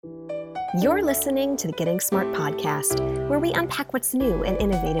You're listening to the Getting Smart podcast, where we unpack what's new and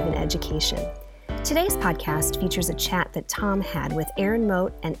innovative in education. Today's podcast features a chat that Tom had with Erin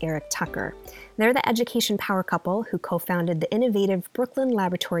Mote and Erik Tucker. They're the education power couple who co-founded the innovative Brooklyn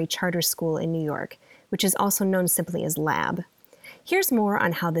Laboratory Charter School in New York, which is also known simply as Lab. Here's more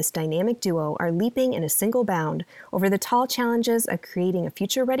on how this dynamic duo are leaping in a single bound over the tall challenges of creating a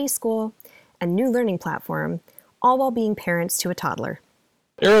future-ready school, a new learning platform, all while being parents to a toddler.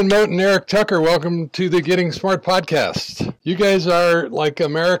 Erin Mote and Erik Tucker, welcome to the Getting Smart podcast. You guys are like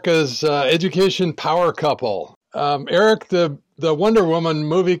America's education power couple. Erik, the Wonder Woman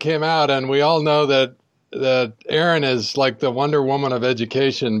movie came out, and we all know that Erin is like the Wonder Woman of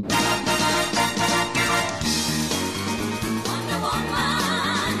education.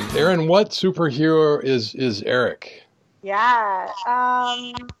 Erin, what superhero is Erik? Yeah,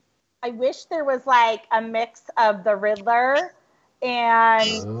 I wish there was like a mix of the Riddler and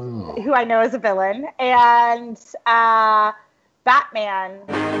who I know is a villain, and Batman.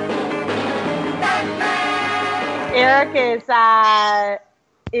 Erik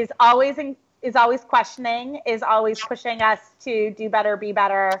is always questioning, is always pushing us to do better, be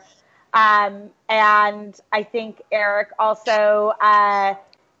better, and I think Erik also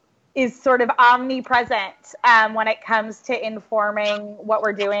is sort of omnipresent when it comes to informing what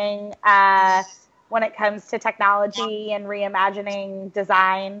we're doing. When it comes to technology and reimagining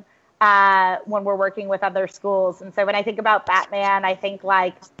design when we're working with other schools. And so when I think about Batman, I think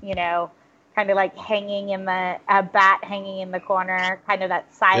like, kind of like a bat hanging in the corner, kind of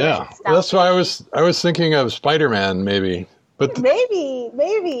that silent stuff. Yeah, that's why I was thinking of Spider-Man maybe. But maybe.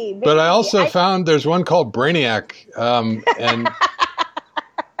 But I also found there's one called Brainiac, and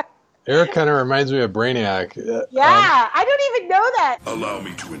Erik kind of reminds me of Brainiac. Yeah, I don't even know that. Allow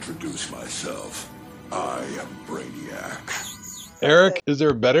me to introduce myself. I am Brainiac. Erik, is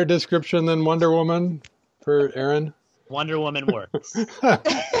there a better description than Wonder Woman for Erin? Wonder Woman works.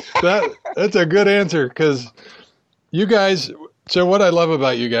 That's a good answer, because you guys, so what I love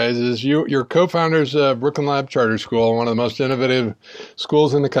about you guys is you're co-founders of Brooklyn Lab Charter School, one of the most innovative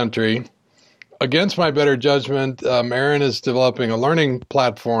schools in the country. Against my better judgment, Erin is developing a learning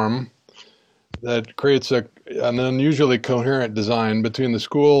platform that creates an unusually coherent design between the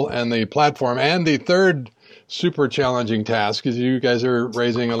school and the platform. And the third super challenging task is you guys are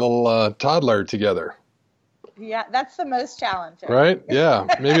raising a little toddler together. Yeah, that's the most challenging. Right? Yeah.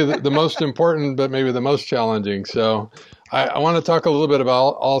 Maybe the most important, but maybe the most challenging. So I want to talk a little bit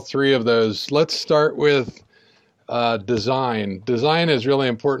about all three of those. Let's start with design. Design is really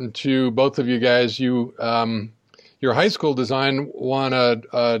important to both of you guys. Your high school design won a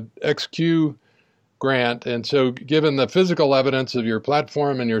XQ grant, and so given the physical evidence of your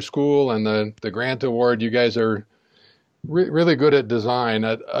platform and your school and the grant award, you guys are really good at design.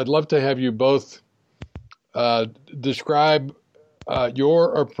 I'd love to have you both describe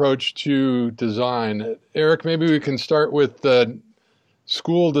your approach to design. Erik, maybe we can start with the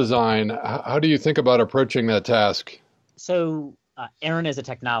school design. How do you think about approaching that task? So Erin is a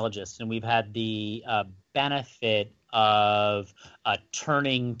technologist, and we've had the benefit of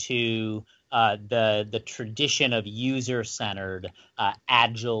turning to the tradition of user-centered,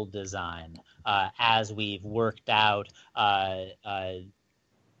 agile design as we've worked out, how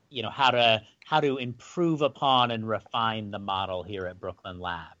to improve upon and refine the model here at Brooklyn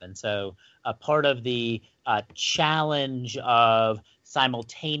Lab. And so part of the challenge of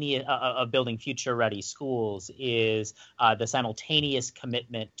building future-ready schools is the simultaneous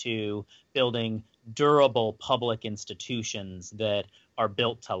commitment to building durable public institutions that are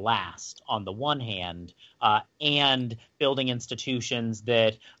built to last on the one hand, and building institutions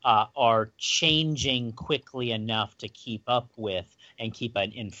that are changing quickly enough to keep up with and keep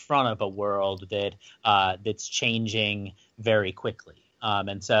in front of a world that's changing very quickly.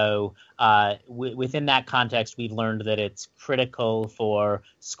 And so within that context, we've learned that it's critical for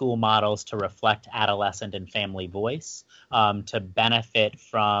school models to reflect adolescent and family voice, to benefit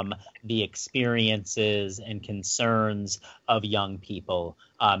from the experiences and concerns of young people,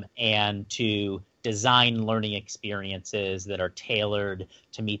 and to design learning experiences that are tailored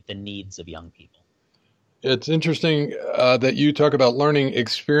to meet the needs of young people. It's interesting that you talk about learning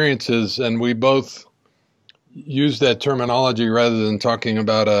experiences, and we both use that terminology rather than talking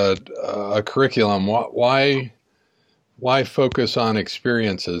about a curriculum. Why focus on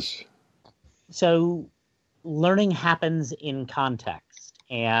experiences? So learning happens in context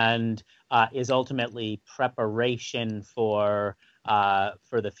and is ultimately preparation for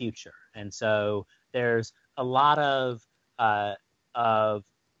the future. And so there's a lot of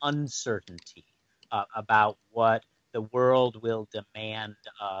uncertainty about what the world will demand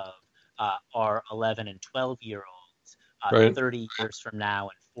of our 11 and 12-year-olds Right. 30 years from now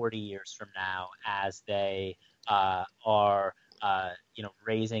and 40 years from now, as they are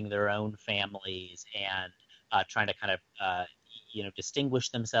raising their own families and trying to kind of distinguish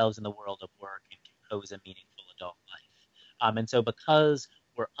themselves in the world of work and compose a meaningful adult life. And so because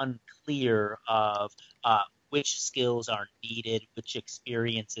we're unclear of which skills are needed, which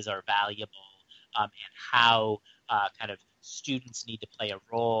experiences are valuable, and how kind of students need to play a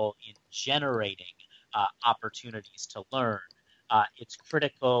role in generating opportunities to learn, it's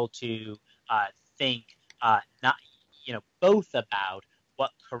critical to think not both about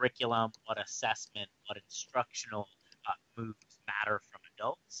what curriculum, what assessment, what instructional moves matter from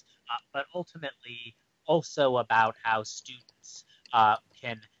adults, but ultimately also about how students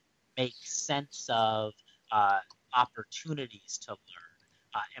can make sense of opportunities to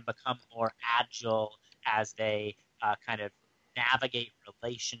learn and become more agile as they kind of navigate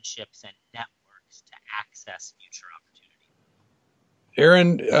relationships and networks to access future opportunity.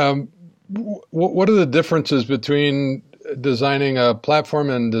 Erin, what are the differences between designing a platform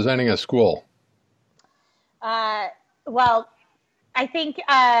and designing a school? Well, I think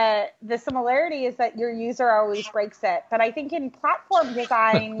the similarity is that your user always breaks it. But I think in platform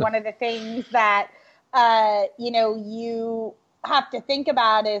design, one of the things that you have to think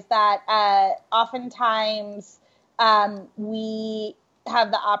about is that oftentimes we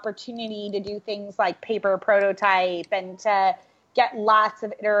have the opportunity to do things like paper prototype and to get lots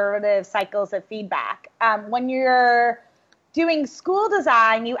of iterative cycles of feedback. When you're doing school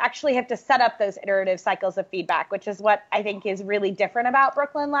design, you actually have to set up those iterative cycles of feedback, which is what I think is really different about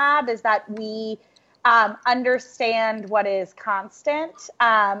Brooklyn Lab, is that we understand what is constant,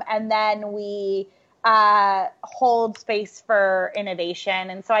 and then we hold space for innovation.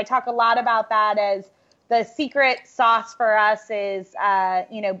 And so I talk a lot about that as the secret sauce for us is,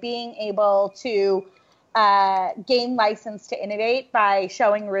 being able to gain license to innovate by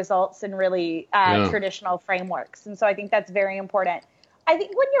showing results in really traditional frameworks. And so I think that's very important. I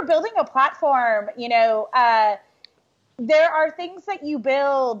think when you're building a platform, there are things that you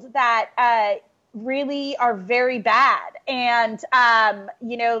build that really are very bad. And,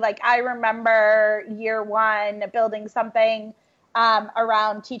 I remember year one building something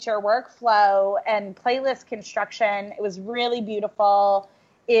around teacher workflow and playlist construction. It was really beautiful.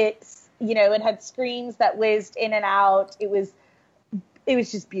 It had screens that whizzed in and out. It was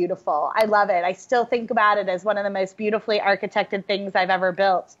just beautiful. I love it. I still think about it as one of the most beautifully architected things I've ever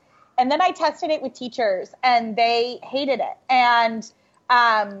built. And then I tested it with teachers and they hated it.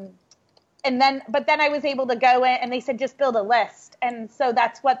 But then I was able to go in and they said, just build a list. And so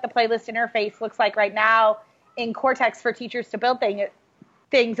that's what the playlist interface looks like right now in Cortex for teachers to build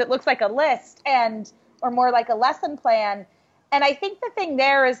things. It looks like a list or more like a lesson plan. And I think the thing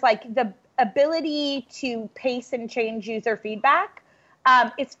there is like the ability to pace and change user feedback.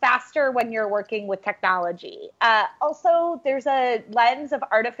 It's faster when you're working with technology. Also, there's a lens of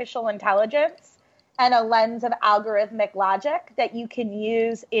artificial intelligence and a lens of algorithmic logic that you can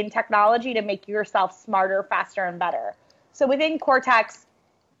use in technology to make yourself smarter, faster, and better. So within Cortex,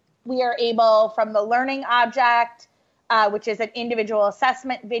 we are able, from the learning object, which is an individual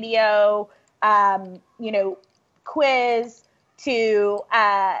assessment video, quiz, to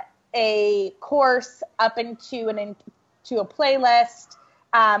a course, up into a playlist,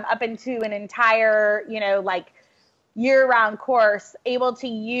 up into an entire, year-round course, able to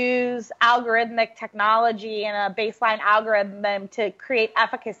use algorithmic technology and a baseline algorithm to create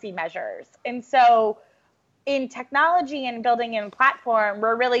efficacy measures. And so in technology and building in platform,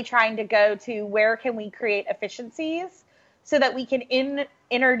 we're really trying to go to where can we create efficiencies so that we can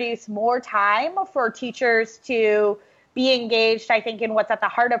introduce more time for teachers to be engaged, I think, in what's at the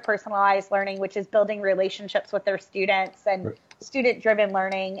heart of personalized learning, which is building relationships with their students and student-driven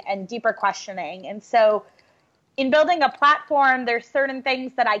learning and deeper questioning. And so in building a platform, there's certain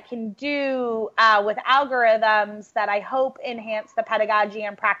things that I can do with algorithms that I hope enhance the pedagogy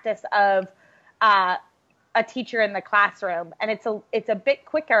and practice of a teacher in the classroom. And it's a bit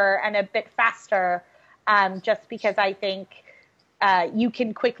quicker and a bit faster just because I think you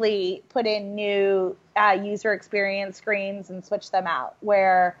can quickly put in new user experience screens and switch them out,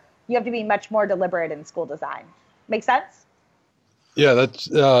 where you have to be much more deliberate in school design. Make sense? Yeah,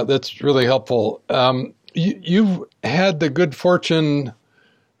 that's really helpful. You've had the good fortune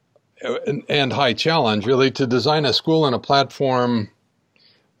and high challenge, really, to design a school and a platform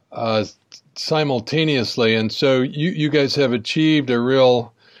simultaneously. And so you guys have achieved a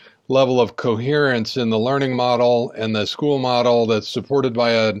real level of coherence in the learning model and the school model that's supported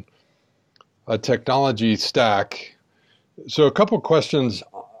by a technology stack. So a couple questions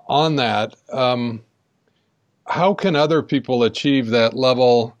on that, how can other people achieve that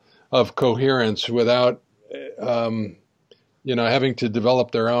level of coherence without, having to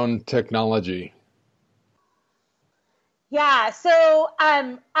develop their own technology? Yeah, so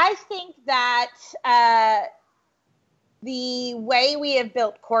I think that the way we have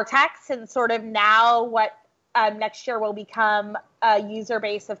built Cortex and sort of now what next year will become a user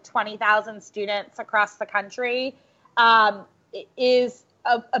base of 20,000 students across the country is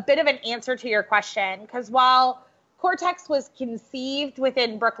a bit of an answer to your question. Because while Cortex was conceived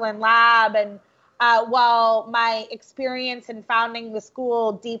within Brooklyn Lab and while my experience in founding the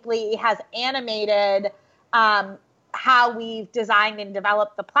school deeply has animated how we've designed and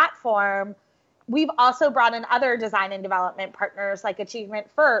developed the platform, we've also brought in other design and development partners like Achievement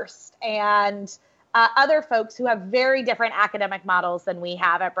First and other folks who have very different academic models than we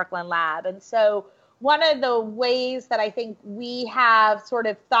have at Brooklyn Lab. And so one of the ways that I think we have sort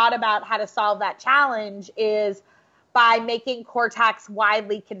of thought about how to solve that challenge is by making Cortex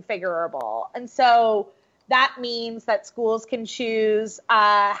widely configurable. And so that means that schools can choose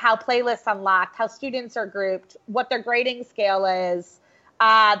how playlists unlocked, how students are grouped, what their grading scale is.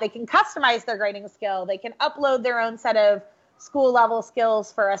 They can customize their grading scale. They can upload their own set of school level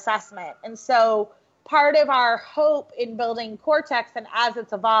skills for assessment. And so part of our hope in building Cortex, and as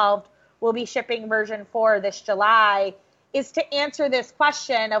it's evolved, we'll be shipping version 4 this July, is to answer this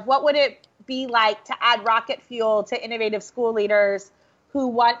question of what would it be like to add rocket fuel to innovative school leaders who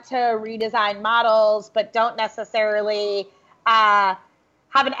want to redesign models but don't necessarily have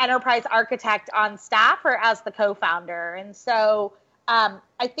an enterprise architect on staff or as the co-founder. And so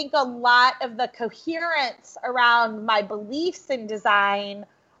I think a lot of the coherence around my beliefs in design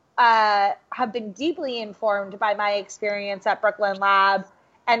have been deeply informed by my experience at Brooklyn Lab.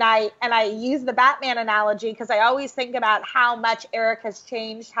 And I use the Batman analogy because I always think about how much Erik has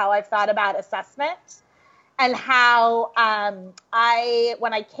changed how I've thought about assessment and how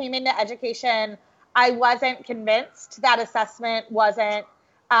when I came into education, I wasn't convinced that assessment wasn't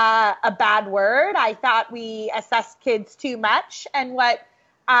a bad word. I thought we assessed kids too much. And what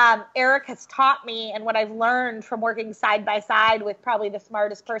Erik has taught me and what I've learned from working side by side with probably the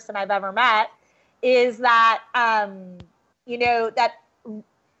smartest person I've ever met is that, that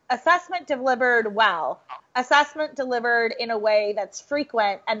assessment delivered well, assessment delivered in a way that's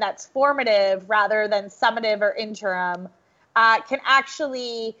frequent and that's formative rather than summative or interim, can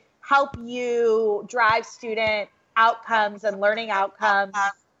actually help you drive student outcomes and learning outcomes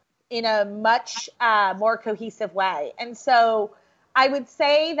in a much more cohesive way. And so I would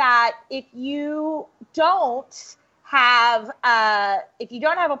say that if you don't have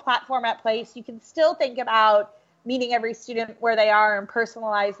a platform at place, you can still think about meeting every student where they are and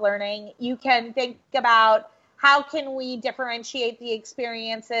personalized learning. You can think about how can we differentiate the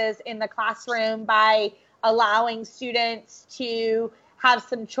experiences in the classroom by allowing students to have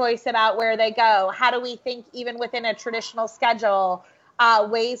some choice about where they go. How do we think even within a traditional schedule,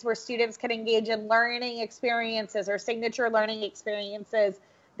 ways where students can engage in learning experiences or signature learning experiences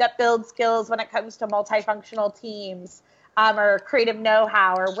that build skills when it comes to multifunctional teams or creative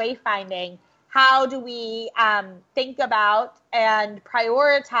know-how or wayfinding. How do we think about and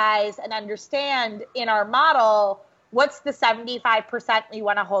prioritize and understand in our model what's the 75% we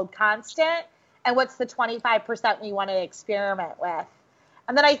want to hold constant and what's the 25% we want to experiment with?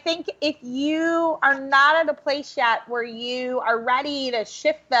 And then I think if you are not at a place yet where you are ready to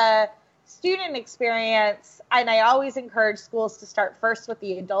shift the student experience, and I always encourage schools to start first with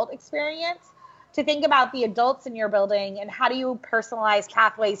the adult experience, to think about the adults in your building and how do you personalize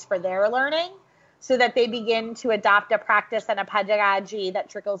pathways for their learning so that they begin to adopt a practice and a pedagogy that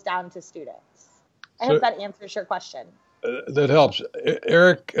trickles down to students. I hope that answers your question. That helps.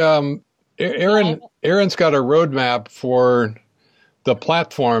 Erik, Erin's got a roadmap for the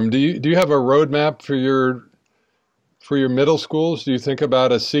platform. Do you have a roadmap for your middle schools? Do you think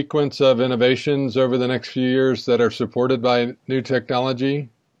about a sequence of innovations over the next few years that are supported by new technology?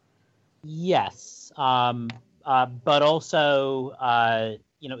 Yes, but also,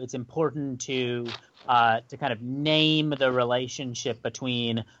 it's important to kind of name the relationship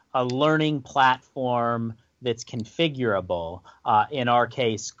between a learning platform that's configurable, in our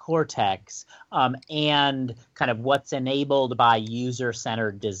case, Cortex, and kind of what's enabled by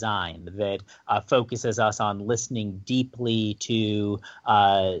user-centered design that focuses us on listening deeply to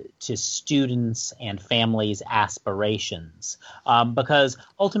students and families' aspirations. Because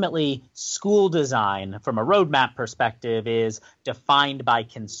ultimately, school design, from a roadmap perspective, is defined by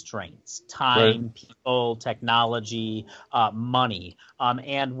constraints: time, right, people, technology, money.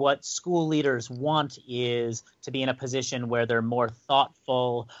 And what school leaders want is is to be in a position where they're more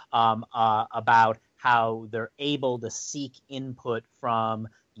thoughtful about how they're able to seek input from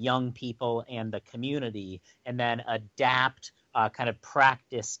young people and the community, and then adapt kind of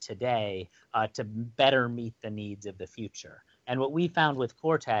practice today to better meet the needs of the future. And what we found with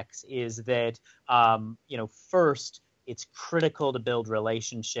Cortex is that, first, it's critical to build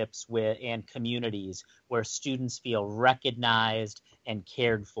relationships with and communities where students feel recognized and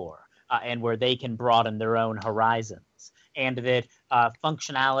cared for, and where they can broaden their own horizons. And that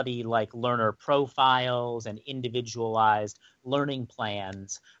functionality like learner profiles and individualized learning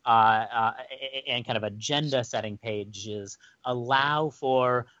plans and kind of agenda setting pages allow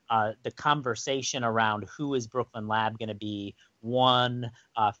for the conversation around who is Brooklyn Lab going to be 1,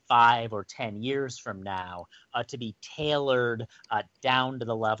 5, or 10 years from now to be tailored down to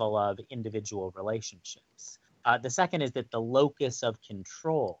the level of individual relationships. The second is that the locus of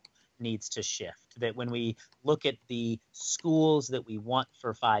control needs to shift, that when we look at the schools that we want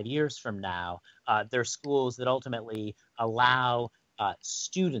for 5 years from now, they're schools that ultimately allow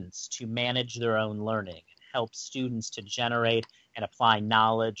students to manage their own learning, help students to generate and apply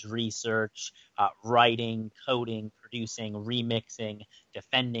knowledge, research, writing, coding, producing, remixing,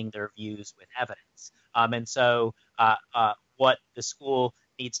 defending their views with evidence. And so what the school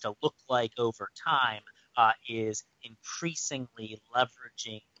needs to look like over time is increasingly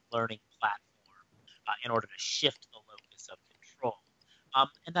leveraging learning platform in order to shift the locus of control.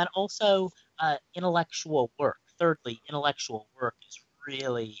 And then also intellectual work. Thirdly, intellectual work is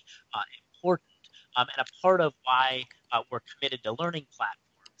really important. And a part of why we're committed to learning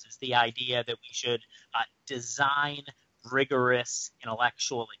platforms is the idea that we should design rigorous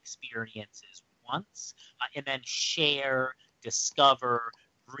intellectual experiences once and then share, discover,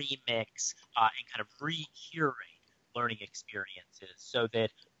 remix, and kind of re-curate learning experiences so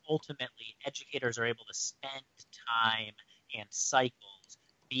that ultimately educators are able to spend time and cycles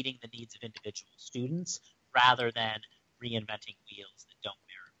meeting the needs of individual students rather than reinventing wheels that don't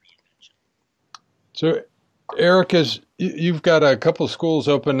merit reinvention. So, Erik, you've got a couple of schools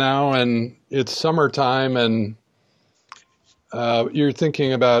open now, and it's summertime, and you're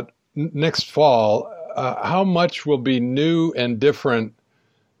thinking about next fall. How much will be new and different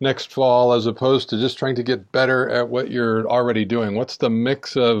next fall as opposed to just trying to get better at what you're already doing? What's the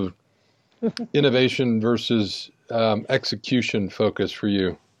mix of innovation versus execution focus for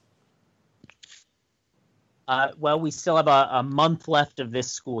you? Well, we still have a month left of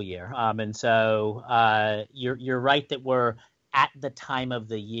this school year. And so you're right that we're at the time of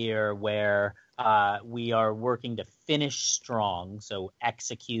the year where we are working to finish strong, so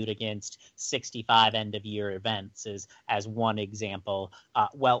execute against 65 end-of-year events as one example,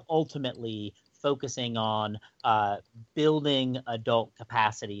 while ultimately focusing on building adult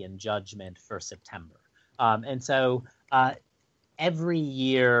capacity and judgment for September. And so every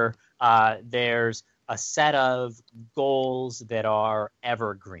year there's a set of goals that are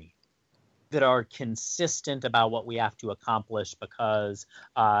evergreen, that are consistent about what we have to accomplish because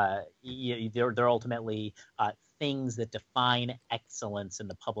they're ultimately things that define excellence in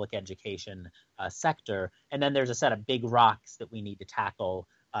the public education sector. And then there's a set of big rocks that we need to tackle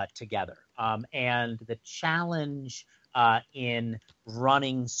together. And the challenge in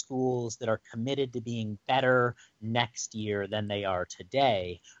running schools that are committed to being better next year than they are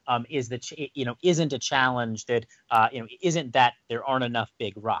today is that isn't a challenge that isn't that there aren't enough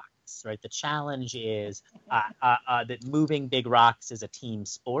big rocks. Right, the challenge is that moving big rocks is a team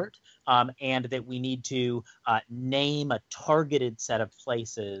sport, and that we need to name a targeted set of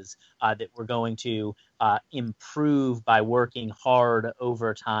places that we're going to improve by working hard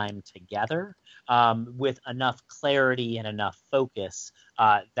over time together, with enough clarity and enough focus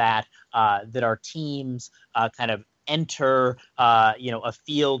that our teams kind of enter a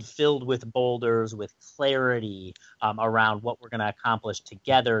field filled with boulders with clarity around what we're going to accomplish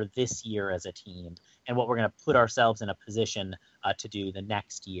together this year as a team and what we're going to put ourselves in a position to do the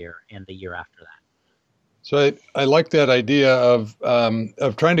next year and the year after that. So I like that idea of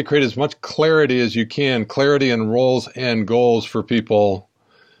trying to create as much clarity as you can, clarity in roles and goals for people,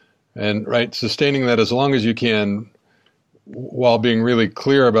 and sustaining that as long as you can while being really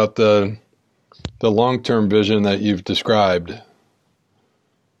clear about the long-term vision that you've described.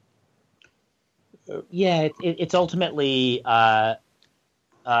 Yeah, it's ultimately a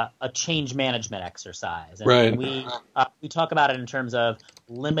change management exercise. And right. We talk about it in terms of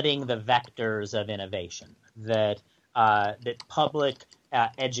limiting the vectors of innovation. That public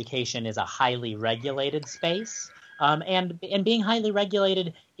education is a highly regulated space, and being highly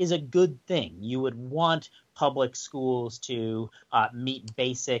regulated is a good thing. You would want public schools to meet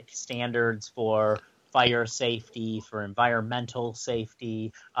basic standards for fire safety, for environmental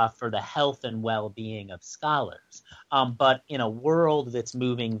safety, for the health and well-being of scholars. But in a world that's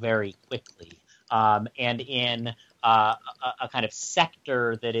moving very quickly, and in a kind of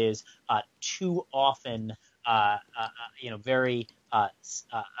sector that is too often, very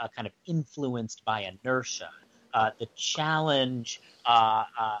kind of influenced by inertia, the challenge,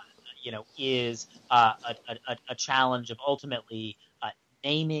 is a challenge of ultimately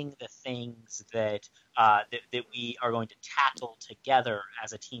naming the things that we are going to tackle together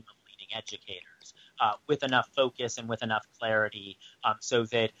as a team of leading educators, with enough focus and with enough clarity, so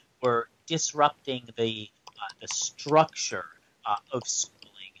that we're disrupting the structure of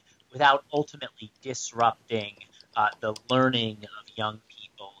schooling without ultimately disrupting the learning of young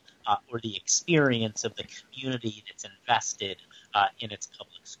people, or the experience of the community that's invested in its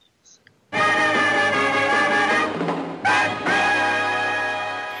public schools.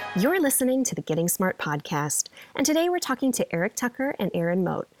 You're listening to the Getting Smart podcast, and today we're talking to Erik Tucker and Erin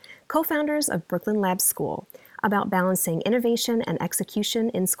Mote, co-founders of Brooklyn Lab School, about balancing innovation and execution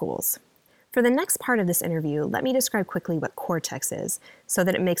in schools. For the next part of this interview, let me describe quickly what Cortex is, so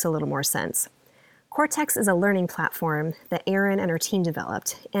that it makes a little more sense. Cortex is a learning platform that Erin and her team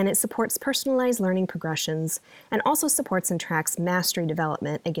developed, and it supports personalized learning progressions and also supports and tracks mastery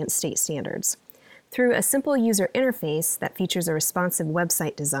development against state standards. Through a simple user interface that features a responsive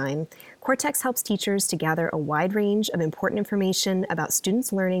website design, Cortex helps teachers to gather a wide range of important information about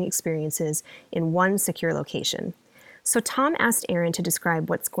students' learning experiences in one secure location. So Tom asked Erin to describe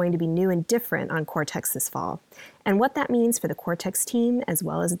what's going to be new and different on Cortex this fall, and what that means for the Cortex team as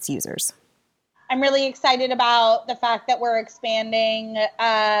well as its users. I'm really excited about the fact that we're expanding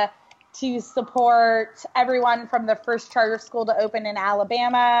to support everyone from the first charter school to open in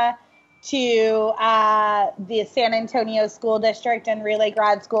Alabama to the San Antonio School District and Relay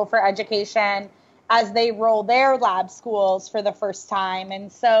Grad School for Education as they roll their lab schools for the first time.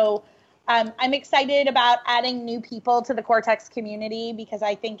 And so I'm excited about adding new people to the Cortex community because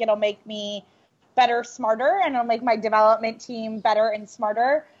I think it'll make me better, smarter, and it'll make my development team better and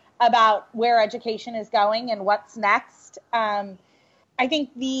smarter about where education is going and what's next. I think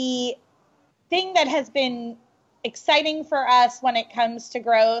the thing that has been exciting for us when it comes to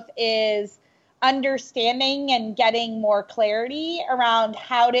growth is understanding and getting more clarity around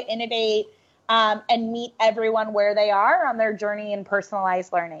how to innovate and meet everyone where they are on their journey in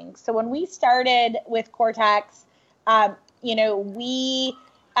personalized learning. So when we started with Cortex, we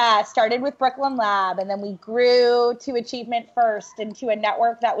started with Brooklyn Lab, and then we grew to Achievement First and to a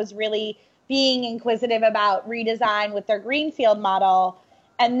network that was really being inquisitive about redesign with their Greenfield model.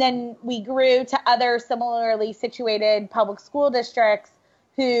 And then we grew to other similarly situated public school districts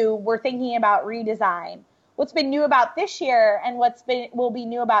who were thinking about redesign. What's been new about this year and will be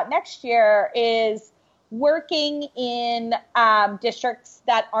new about next year is working in districts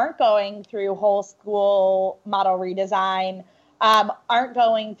that aren't going through whole school model redesign, aren't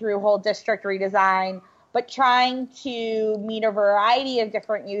going through whole district redesign, but trying to meet a variety of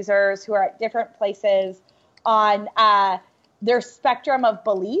different users who are at different places on their spectrum of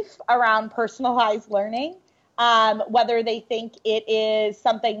belief around personalized learning, whether they think it is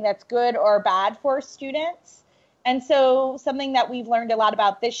something that's good or bad for students. And so something that we've learned a lot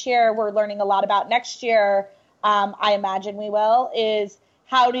about this year, we're learning a lot about next year, I imagine we will, is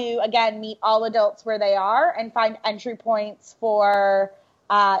how to, again, meet all adults where they are and find entry points for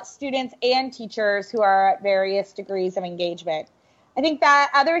students and teachers who are at various degrees of engagement. I think that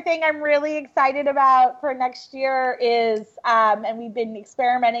other thing I'm really excited about for next year is, and we've been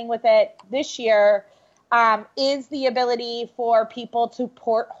experimenting with it this year, is the ability for people to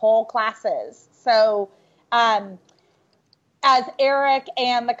port whole classes. So as Erik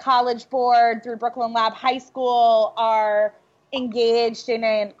and the College Board through Brooklyn Lab High School are engaged in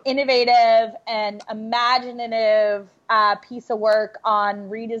an innovative and imaginative piece of work on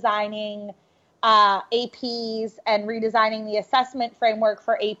redesigning APs and redesigning the assessment framework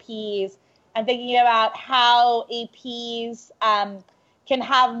for APs and thinking about how APs can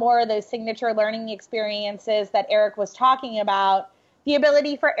have more of those signature learning experiences that Erik was talking about, the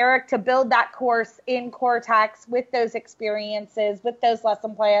ability for Erik to build that course in Cortex with those experiences, with those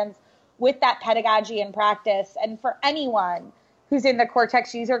lesson plans, with that pedagogy and practice, and for anyone who's in the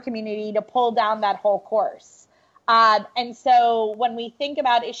Cortex user community to pull down that whole course. And so when we think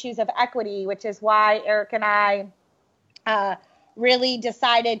about issues of equity, which is why Erik and I really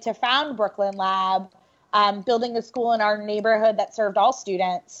decided to found Brooklyn Lab, building a school in our neighborhood that served all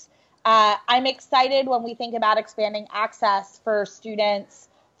students, I'm excited when we think about expanding access for students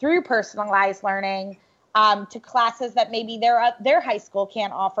through personalized learning, to classes that maybe their high school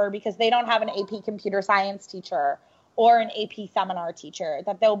can't offer because they don't have an AP computer science teacher or an AP seminar teacher,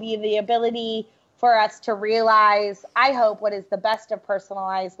 that there'll be the ability for us to realize, I hope, what is the best of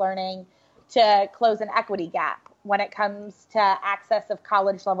personalized learning to close an equity gap when it comes to access of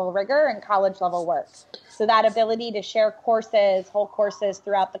college level rigor and college level work. So that ability to share courses, whole courses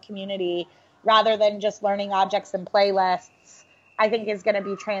throughout the community, rather than just learning objects and playlists, I think is going to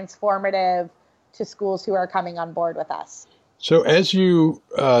be transformative to schools who are coming on board with us. So as you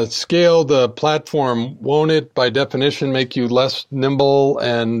scale the platform, won't it by definition make you less nimble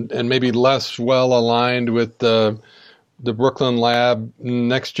and maybe less well aligned with the Brooklyn Lab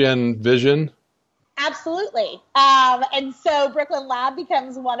next gen vision? Absolutely. And so Brooklyn Lab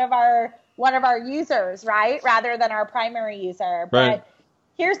becomes one of our users, right? Rather than our primary user. Right. But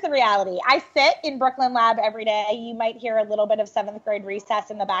here's the reality. I sit in Brooklyn Lab every day. You might hear a little bit of 7th grade recess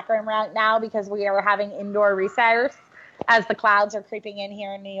in the background right now because we are having indoor recess as the clouds are creeping in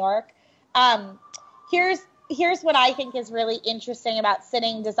here in New York. Here's what I think is really interesting about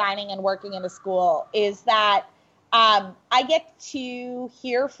sitting, designing, and working in a school is that I get to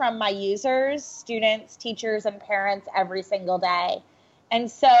hear from my users, students, teachers, and parents every single day. And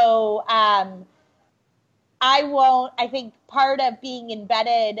so I think part of being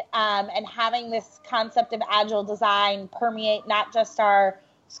embedded and having this concept of agile design permeate not just our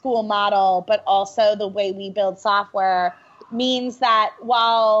school model, but also the way we build software means that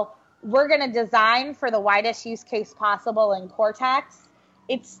while we're going to design for the widest use case possible in Cortex,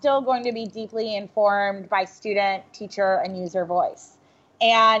 it's still going to be deeply informed by student, teacher, and user voice.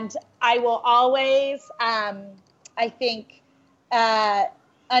 And I will always, I think,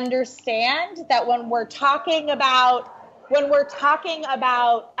 understand that when we're talking about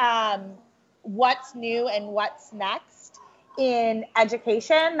what's new and what's next in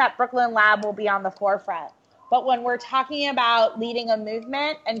education, that Brooklyn Lab will be on the forefront. But when we're talking about leading a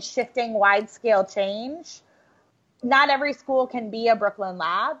movement and shifting wide-scale change, not every school can be a Brooklyn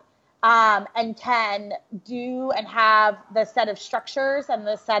Lab and can do and have the set of structures and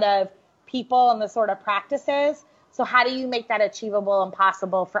the set of people and the sort of practices. So how do you make that achievable and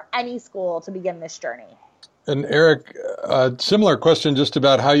possible for any school to begin this journey? And Erik, a similar question just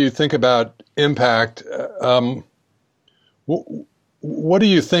about how you think about impact. What do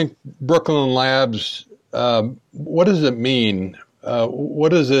you think Brooklyn Labs, what does it mean?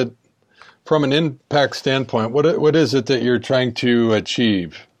 What is it from an impact standpoint? What is it that you're trying to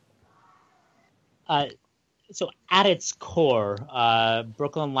achieve? So at its core,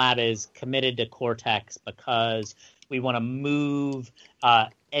 Brooklyn Lab is committed to Cortex because we want to move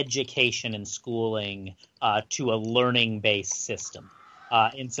education and schooling to a learning-based system.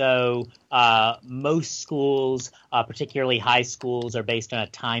 And so most schools, particularly high schools, are based on a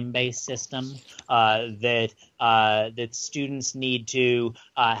time-based system that students need to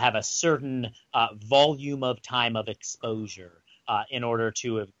have a certain volume of time of exposure in order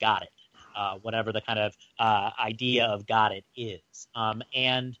to have got it. Whatever the kind of idea of got it is.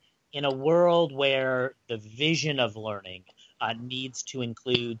 And in a world where the vision of learning needs to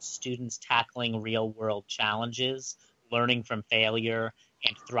include students tackling real-world challenges, learning from failure,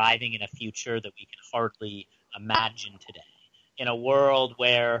 and thriving in a future that we can hardly imagine today. In a world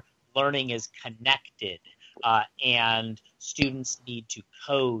where learning is connected and students need to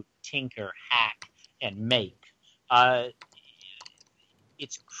code, tinker, hack, and make,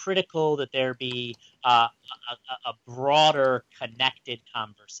 it's critical that there be a broader connected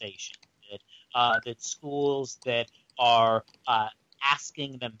conversation, that schools that are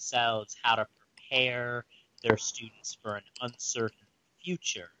asking themselves how to prepare their students for an uncertain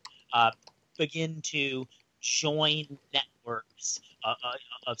future begin to join networks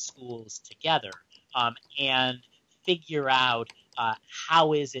of schools together and figure out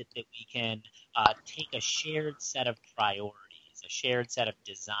how is it that we can take a shared set of priorities, a shared set of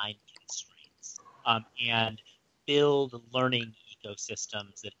design constraints, and build learning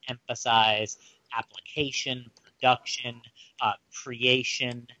ecosystems that emphasize application, production,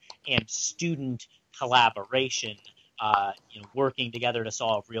 creation, and student collaboration, working together to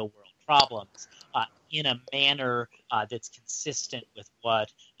solve real-world problems in a manner that's consistent with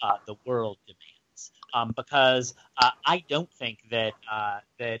what the world demands. Because I don't think that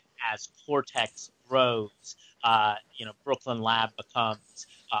that as Cortex grows, Brooklyn Lab becomes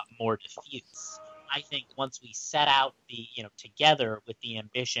more diffuse. I think once we set out together with the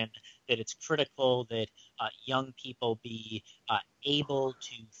ambition that it's critical that young people be able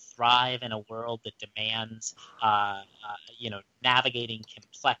to thrive in a world that demands, navigating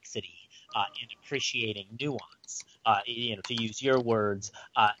complexity and appreciating nuance. To use your words,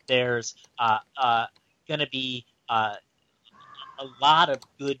 there's going to be a lot of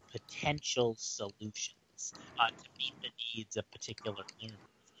good potential solutions to meet the needs of particular learners.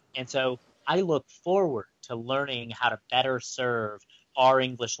 And so I look forward to learning how to better serve our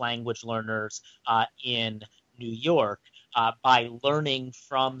English language learners in New York by learning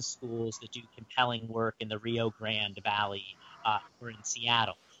from schools that do compelling work in the Rio Grande Valley or in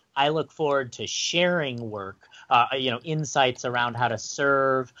Seattle. I look forward to sharing work, insights around how to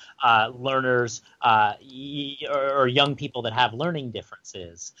serve learners or young people that have learning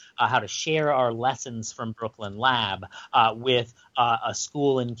differences, how to share our lessons from Brooklyn Lab with a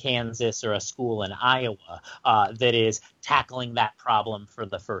school in Kansas or a school in Iowa that is tackling that problem for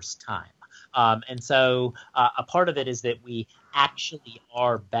the first time. And so a part of it is that we actually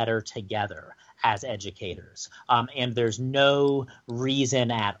are better together as educators. And there's no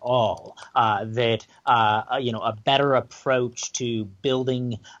reason at all that a better approach to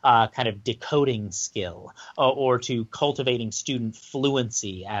building kind of decoding skill or to cultivating student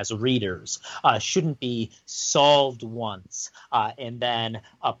fluency as readers shouldn't be solved once and then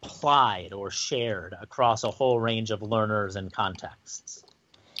applied or shared across a whole range of learners and contexts.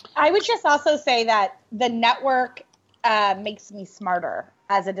 I would just also say that the network makes me smarter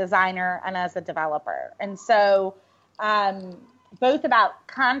as a designer and as a developer. And so both about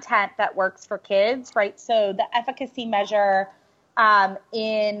content that works for kids, right? So the efficacy measure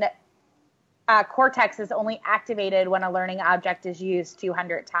in Cortex is only activated when a learning object is used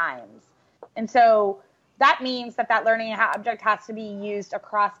 200 times. And so that means that learning object has to be used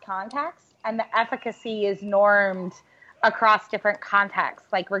across contexts, and the efficacy is normed across different contexts,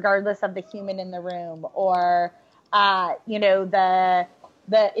 like regardless of the human in the room or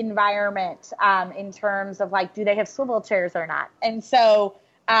the environment in terms of like, do they have swivel chairs or not? And so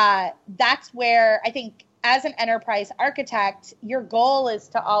that's where I think as an enterprise architect, your goal is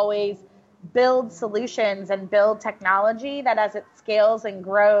to always build solutions and build technology that as it scales and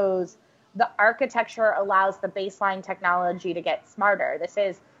grows, the architecture allows the baseline technology to get smarter. This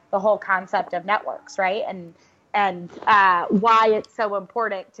is the whole concept of networks, right? And why it's so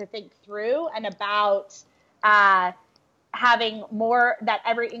important to think through and about having more, that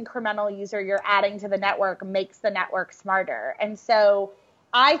every incremental user you're adding to the network makes the network smarter. And so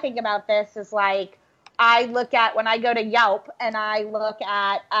I think about this as like, I look at when I go to Yelp and I look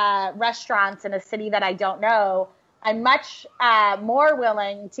at restaurants in a city that I don't know, I'm much more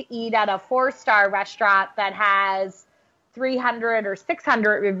willing to eat at a 4-star restaurant that has 300 or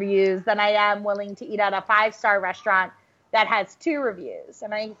 600 reviews than I am willing to eat at a 5-star restaurant that has 2 reviews.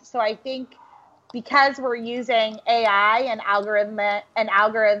 And I think because we're using AI and algorithms and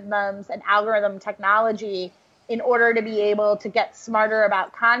algorithm technology in order to be able to get smarter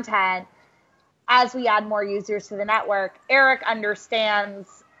about content, as we add more users to the network, Erik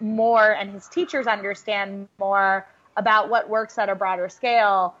understands more and his teachers understand more about what works at a broader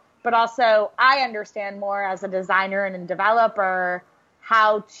scale. But also I understand more as a designer and a developer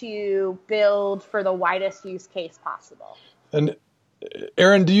how to build for the widest use case possible. And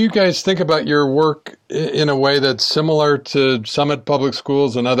Erin, do you guys think about your work in a way that's similar to Summit Public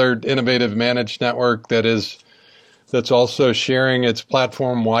Schools, another innovative managed network that's also sharing its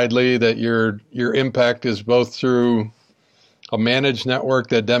platform widely, that your impact is both through a managed network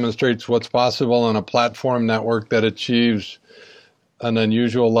that demonstrates what's possible and a platform network that achieves an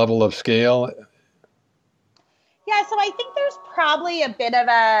unusual level of scale? Yeah, so I think there's probably a bit of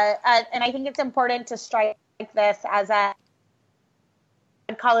and I think it's important to strike this as I'd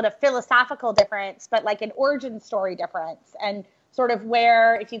call it a philosophical difference, but like an origin story difference. And sort of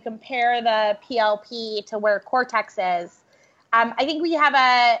where, if you compare the PLP to where Cortex is, I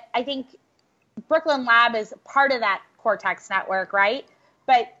think Brooklyn Lab is part of that Cortex network, right?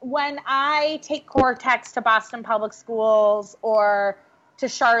 But when I take Cortex to Boston Public Schools or to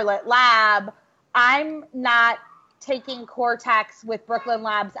Charlotte Lab, I'm not taking Cortex with Brooklyn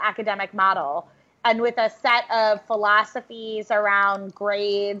Lab's academic model and with a set of philosophies around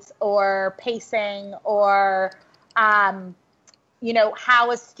grades or pacing or,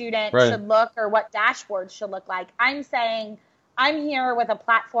 how a student should look or what dashboards should look like. I'm saying I'm here with a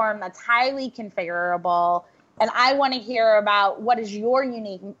platform that's highly configurable, and I want to hear about what is your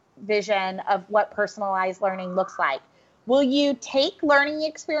unique vision of what personalized learning looks like. Will you take learning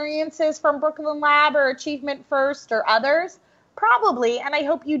experiences from Brooklyn Lab or Achievement First or others? Probably, and I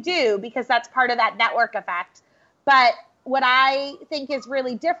hope you do, because that's part of that network effect. But what I think is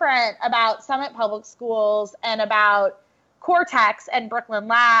really different about Summit Public Schools and about Cortex and Brooklyn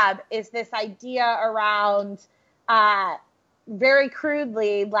Lab is this idea around, very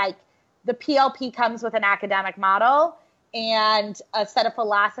crudely, like the PLP comes with an academic model, and a set of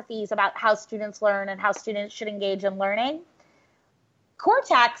philosophies about how students learn and how students should engage in learning.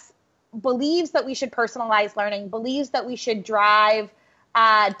 Cortex believes that we should personalize learning, believes that we should drive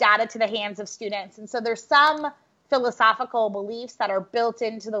data to the hands of students. And so there's some philosophical beliefs that are built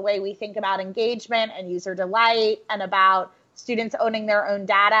into the way we think about engagement and user delight and about students owning their own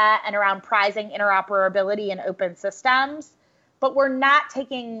data and around prizing interoperability and open systems. But we're not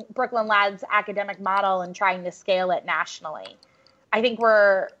taking Brooklyn Lab's academic model and trying to scale it nationally. I think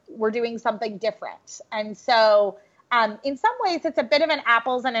we're doing something different. And so in some ways, it's a bit of an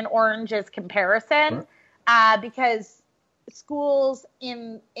apples and an oranges comparison because schools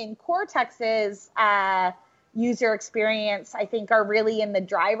in Cortex's user experience, I think, are really in the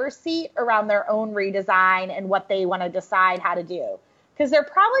driver's seat around their own redesign and what they want to decide how to do. Because there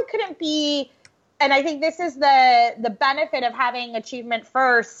probably couldn't be, and I think this is the benefit of having Achievement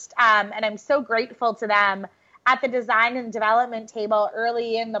First, and I'm so grateful to them at the design and development table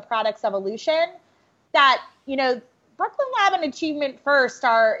early in the product's evolution, that, you know, Brooklyn Lab and Achievement First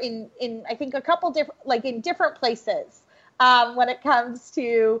are in I think a couple different, like in different places when it comes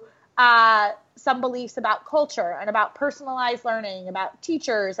to some beliefs about culture and about personalized learning, about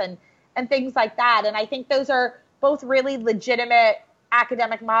teachers and things like that. And I think those are both really legitimate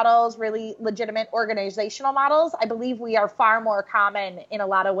academic models, really legitimate organizational models. I believe we are far more common in a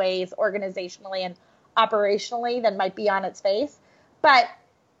lot of ways organizationally and operationally than might be on its face. But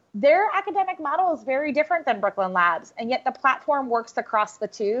their academic model is very different than Brooklyn Labs, and yet the platform works across the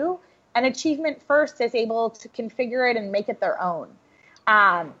two, and Achievement First is able to configure it and make it their own.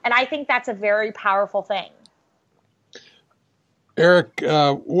 And I think that's a very powerful thing. Erik,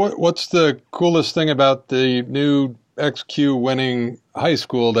 what's the coolest thing about the new XQ winning high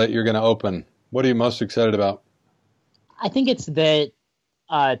school that you're going to open? What are you most excited about? I think it's that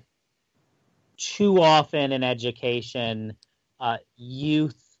too often in education,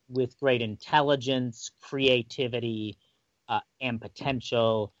 youth with great intelligence, creativity, and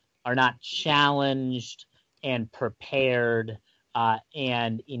potential are not challenged and prepared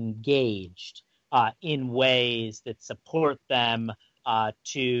and engaged in ways that support them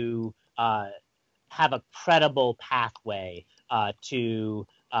to have a credible pathway to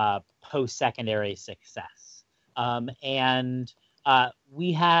post-secondary success. And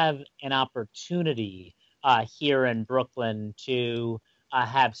we have an opportunity here in Brooklyn to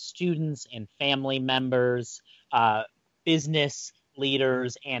have students and family members, business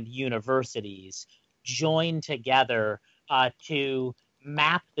leaders, and universities join together to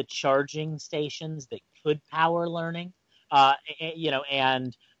map the charging stations that could power learning,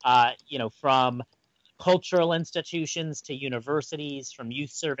 from cultural institutions to universities, from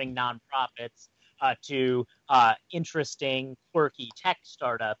youth-serving nonprofits to interesting, quirky tech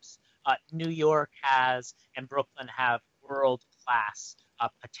startups. New York has and Brooklyn have world-class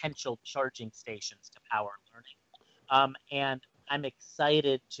potential charging stations to power learning. And I'm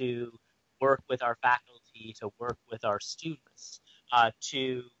excited to work with our faculty, to work with our students,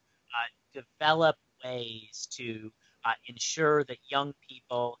 to develop ways to ensure that young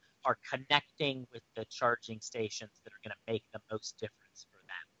people are connecting with the charging stations that are going to make the most difference for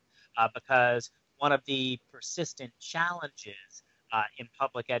them. Because one of the persistent challenges in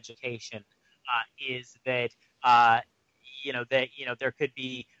public education is that there could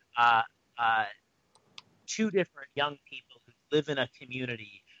be two different young people who live in a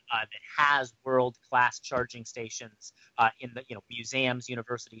community that has world-class charging stations in the museums,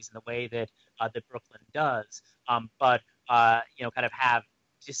 universities, in the way that that Brooklyn does, but kind of have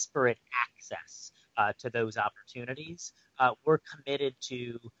disparate access to those opportunities. We're committed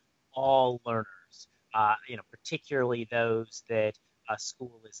to all learners, particularly those that a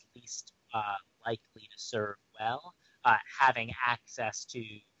school is least likely to serve well, having access to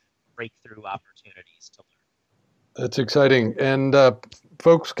breakthrough opportunities to learn. That's exciting. And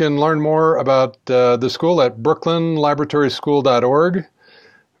folks can learn more about the school at brooklynlaboratory-school.org.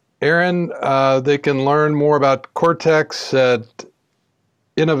 Erin, they can learn more about Cortex at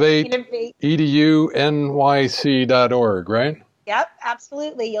innovate.edunyc.org, right? Yep,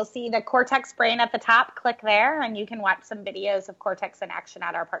 absolutely. You'll see the Cortex brain at the top. Click there, and you can watch some videos of Cortex in action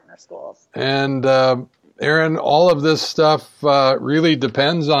at our partner schools. And Erin, all of this stuff really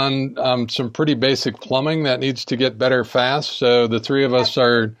depends on some pretty basic plumbing that needs to get better fast. So the three of us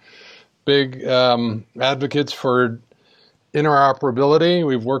are big advocates for interoperability.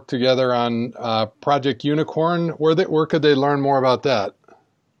 We've worked together on Project Unicorn. Where could they learn more about that?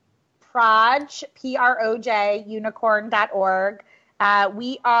 Proj, unicorn.org.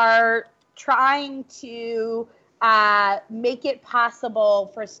 We are trying to make it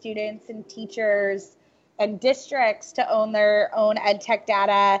possible for students and teachers and districts to own their own ed tech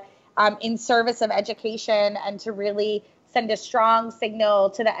data in service of education, and to really send a strong signal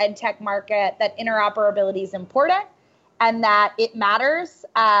to the ed tech market that interoperability is important and that it matters,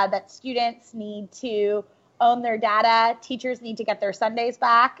 that students need to own their data. Teachers need to get their Sundays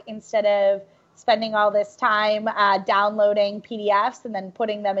back instead of spending all this time downloading PDFs and then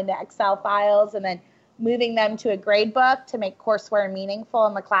putting them into Excel files and then moving them to a grade book to make courseware meaningful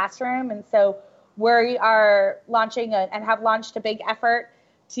in the classroom. And so we are launching and have launched a big effort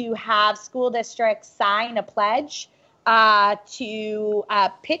to have school districts sign a pledge to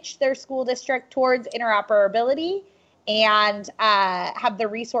pitch their school district towards interoperability and have the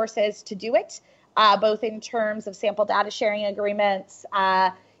resources to do it, both in terms of sample data sharing agreements,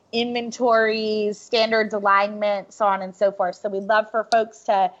 inventories, standards alignment, so on and so forth. So we'd love for folks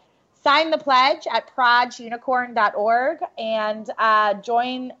to sign the pledge at projunicorn.org and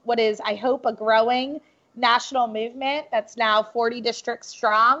join what is, I hope, a growing national movement that's now 40 districts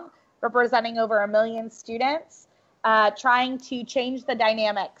strong, representing over 1 million students, trying to change the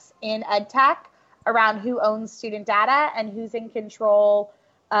dynamics in ed tech around who owns student data and who's in control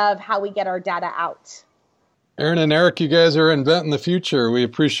of how we get our data out. Erin and Erik, you guys are inventing the future. We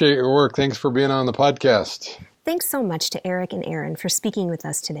appreciate your work. Thanks for being on the podcast. Thanks so much to Erik and Erin for speaking with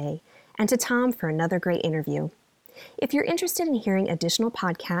us today, and to Tom for another great interview. If you're interested in hearing additional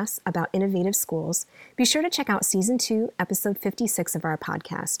podcasts about innovative schools, be sure to check out Season 2, Episode 56 of our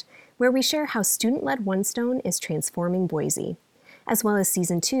podcast, where we share how student-led One Stone is transforming Boise, as well as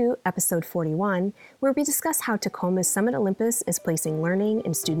Season 2, Episode 41, where we discuss how Tacoma's Summit Olympus is placing learning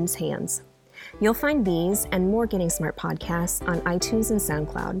in students' hands. You'll find these and more Getting Smart podcasts on iTunes and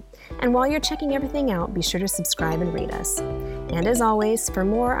SoundCloud. And while you're checking everything out, be sure to subscribe and rate us. And as always, for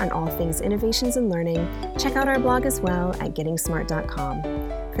more on all things innovations and learning, check out our blog as well at gettingsmart.com.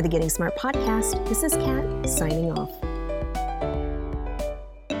 For the Getting Smart podcast, this is Kat, signing off.